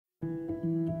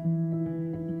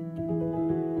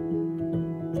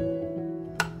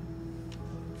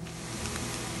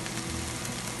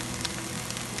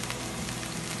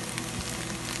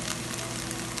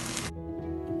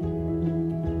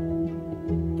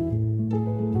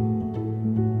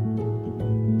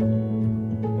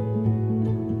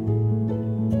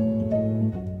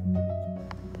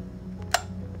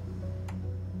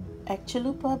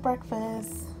chalupa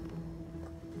breakfast.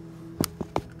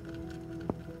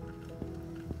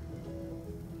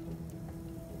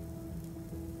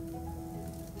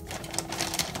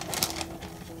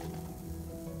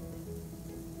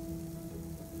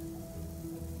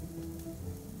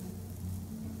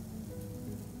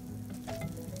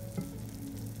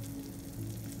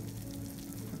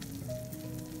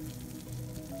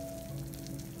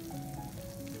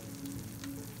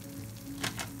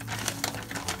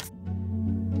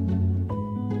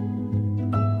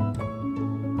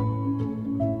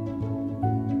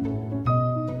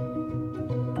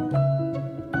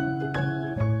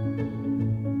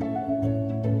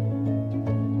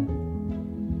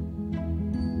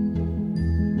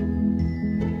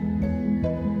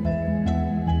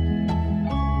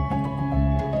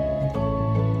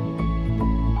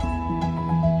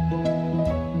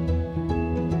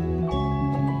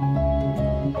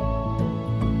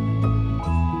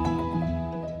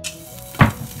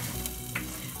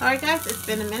 Alright guys, it's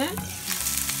been a minute.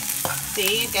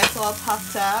 See, it gets all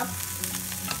puffed up.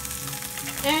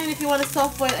 And if you want a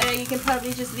soft boiled egg, you can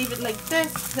probably just leave it like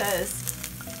this because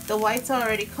the whites are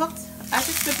already cooked. I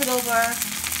just flip it over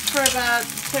for about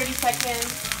 30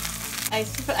 seconds.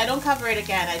 I don't cover it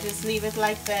again. I just leave it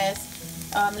like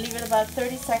this. Leave it about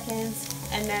 30 seconds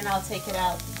and then I'll take it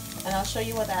out. And I'll show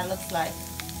you what that looks like.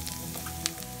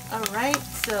 Alright,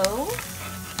 so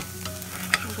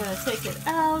I'm going to take it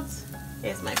out.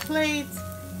 Here's my plate.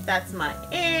 That's my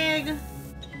egg.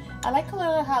 I like a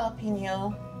little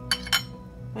jalapeno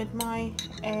with my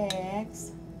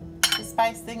eggs to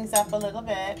spice things up a little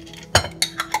bit.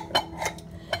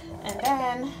 And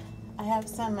then I have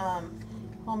some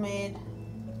homemade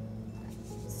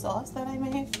sauce that I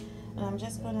made. And I'm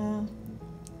just gonna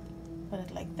put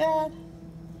it like that.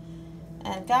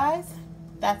 And guys,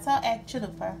 that's our egg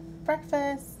chalupa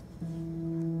breakfast.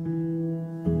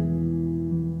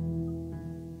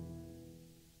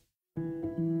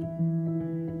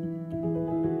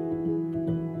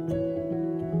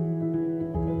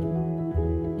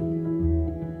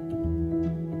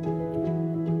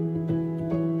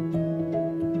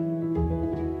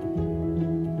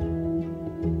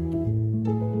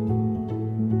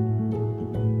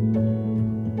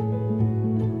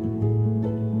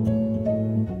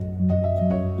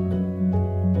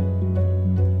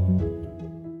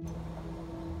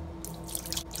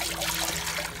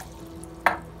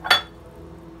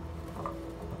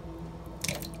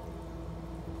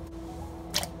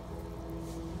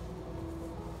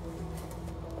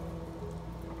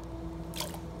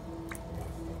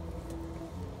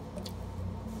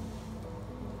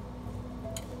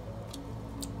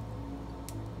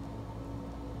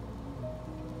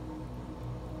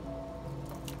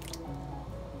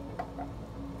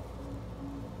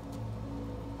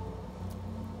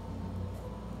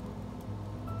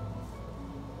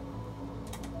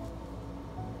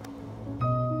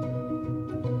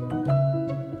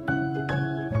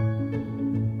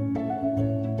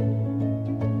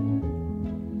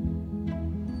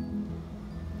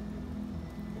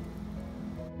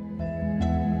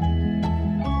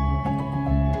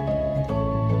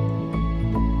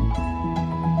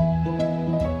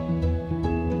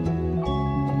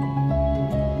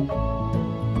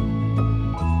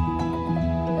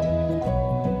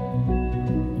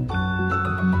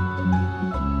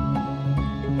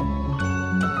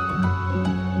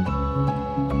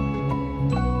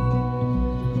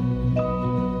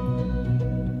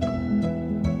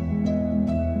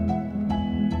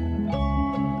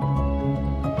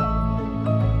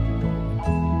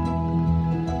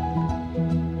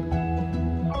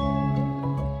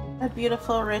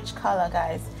 Beautiful rich color,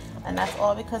 guys, and that's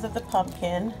all because of the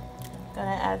pumpkin.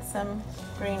 Gonna add some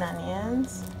green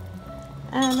onions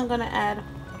and I'm gonna add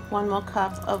 1 more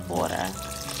cup of water,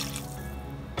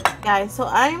 guys. So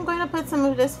I am going to put some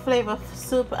of this flavor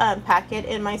soup packet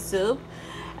in my soup,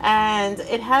 and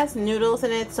it has noodles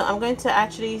in it, so I'm going to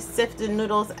actually sift the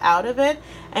noodles out of it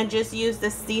and just use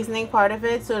the seasoning part of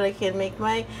it so that I can make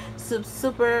my soup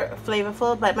super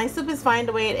flavorful. But my soup is fine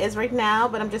the way it is right now,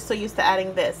 but I'm just so used to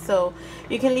adding this, so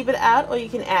you can leave it out or you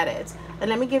can add it. And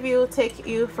let me take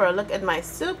you for a look at my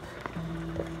soup.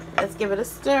 Let's give it a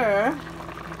stir.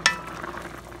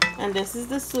 And this is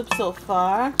the soup so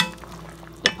far.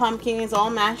 The pumpkin is all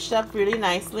mashed up really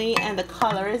nicely and the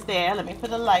color is there. Let me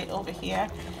put a light over here.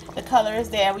 The color is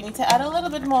there. We need to add a little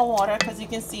bit more water because you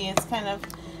can see it's kind of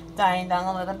dying down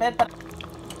a little bit. But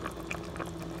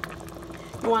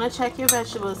you want to check your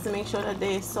vegetables to make sure that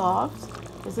they're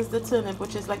soft. This is the turnip,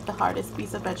 which is like the hardest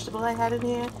piece of vegetable I had in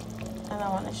here. And I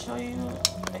want to show you,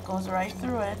 it goes right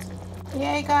through it.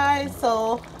 Yay guys,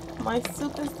 so my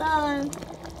soup is done,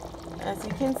 as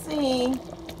you can see.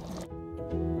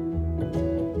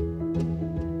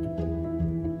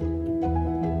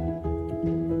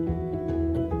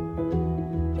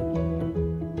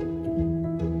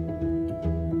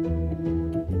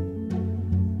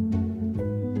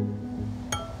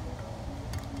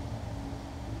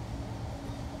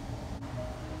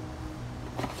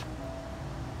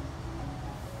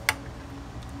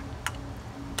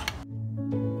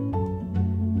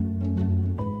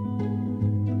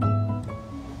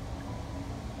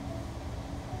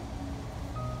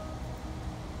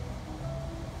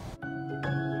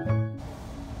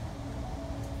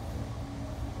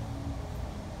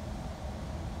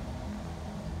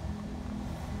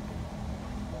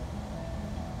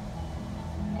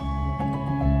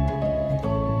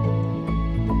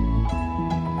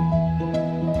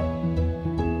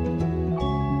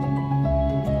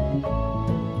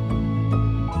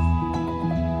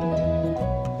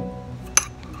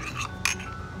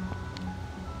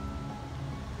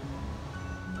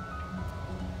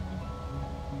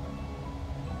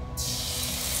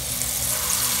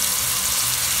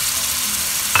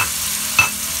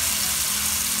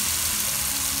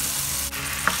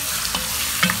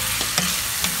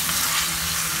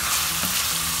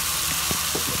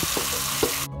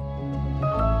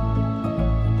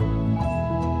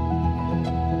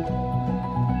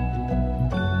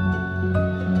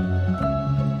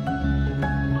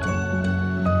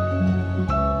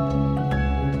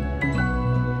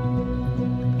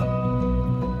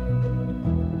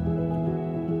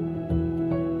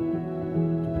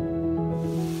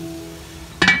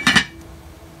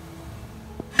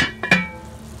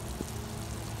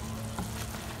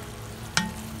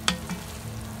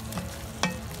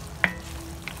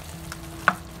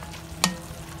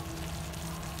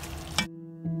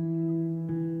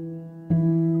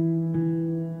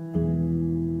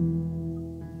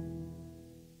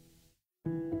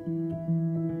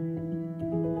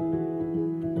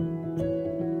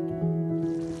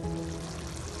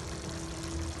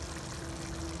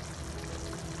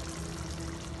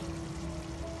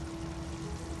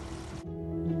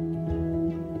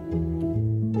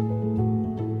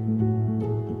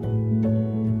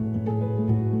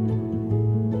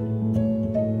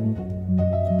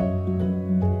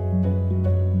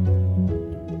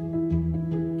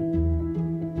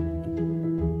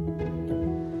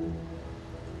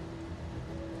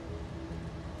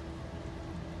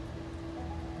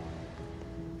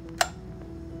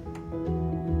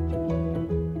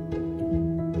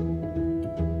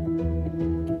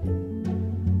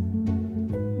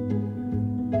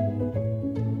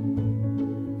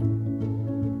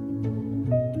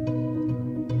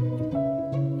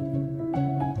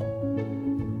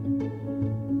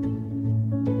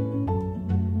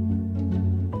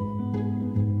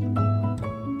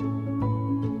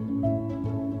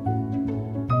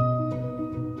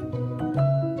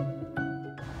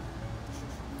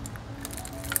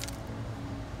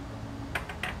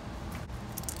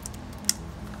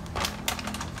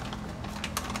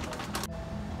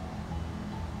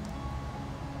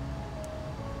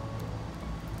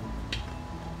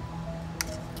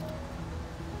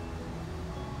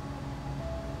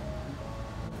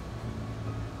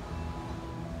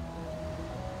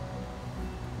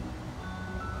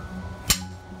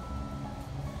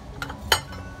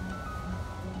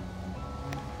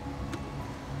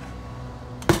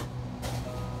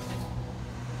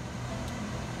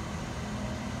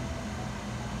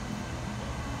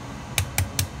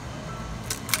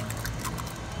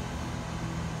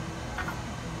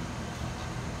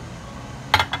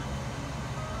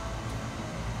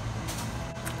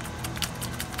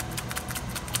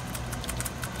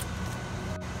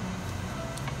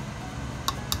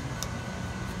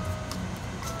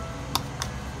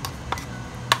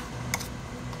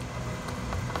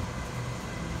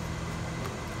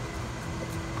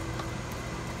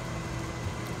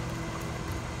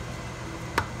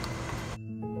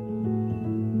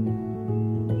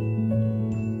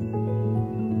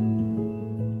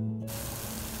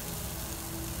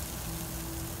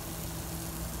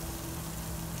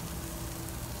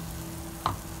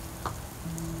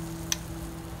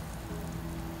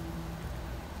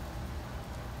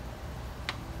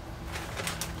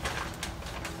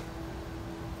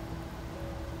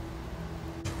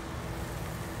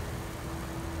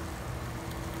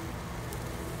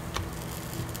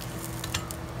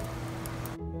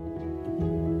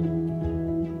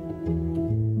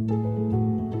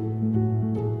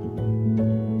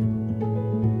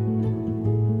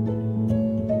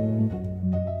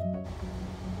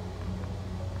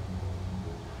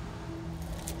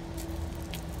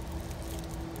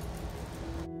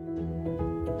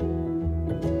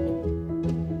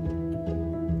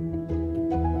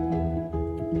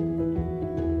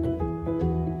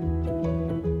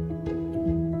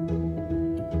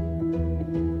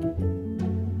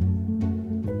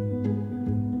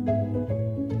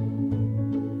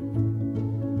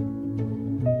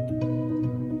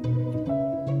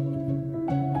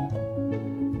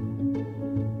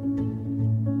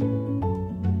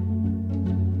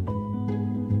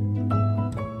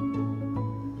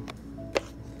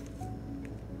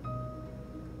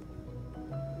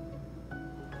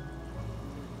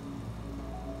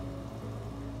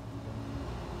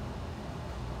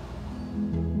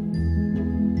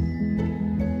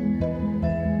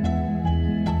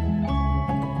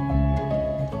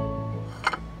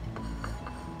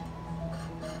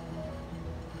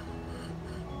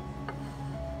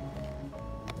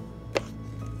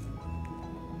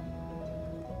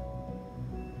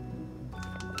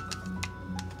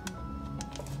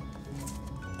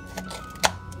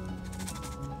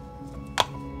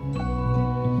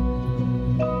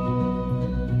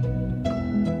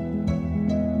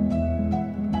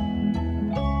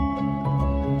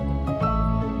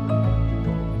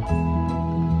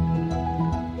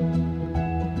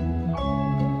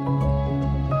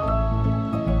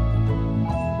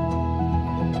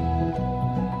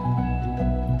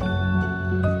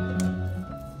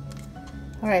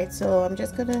 Alright, so I'm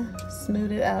just gonna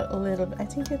smooth it out a little bit. I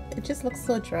think it just looks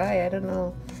so dry. I don't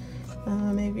know.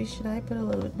 Maybe should I put a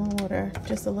little bit more water?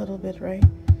 Just a little bit, right?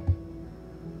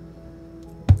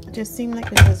 It just seemed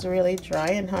like it was really dry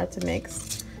and hard to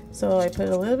mix. So I put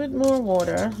a little bit more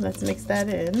water. Let's mix that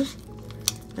in.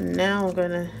 And now I'm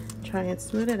gonna try and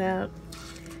smooth it out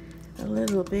a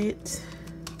little bit.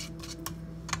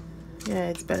 Yeah,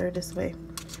 it's better this way.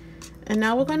 And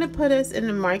now we're gonna put this in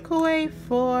the microwave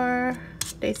for,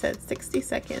 they said 60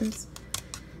 seconds.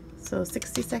 So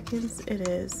 60 seconds it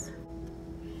is.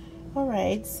 All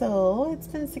right, so it's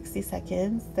been 60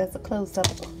 seconds. That's a close up.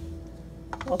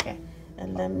 Okay,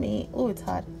 and let me, oh, it's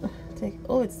hot.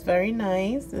 Oh, it's very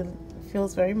nice. It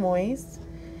feels very moist.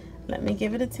 Let me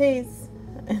give it a taste.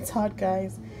 It's hot,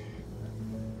 guys.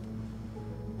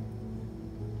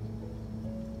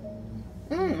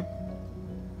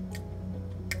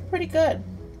 Pretty good.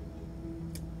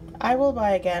 I will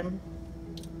buy again.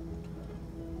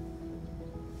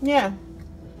 Yeah,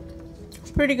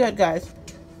 pretty good, guys.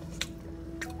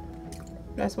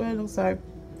 That's what it looks like.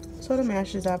 Sort of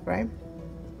mashes up, right?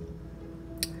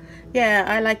 Yeah,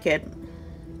 I like it.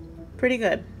 Pretty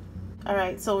good. All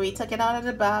right, so we took it out of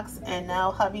the box, and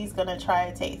now hubby's gonna try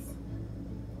a taste.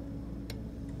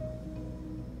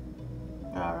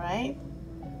 All right,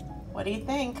 what do you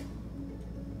think?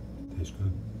 Tastes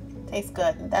good. Tastes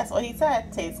good. That's what he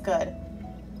said. Tastes good.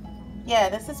 Yeah,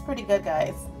 this is pretty good,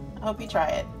 guys. I hope you try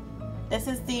it. This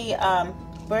is the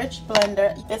birch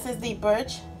blender. This is the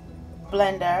birch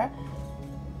blender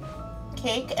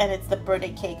cake, and it's the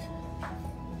birthday cake.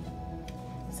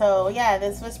 So yeah,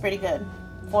 this was pretty good.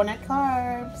 4 net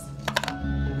carbs.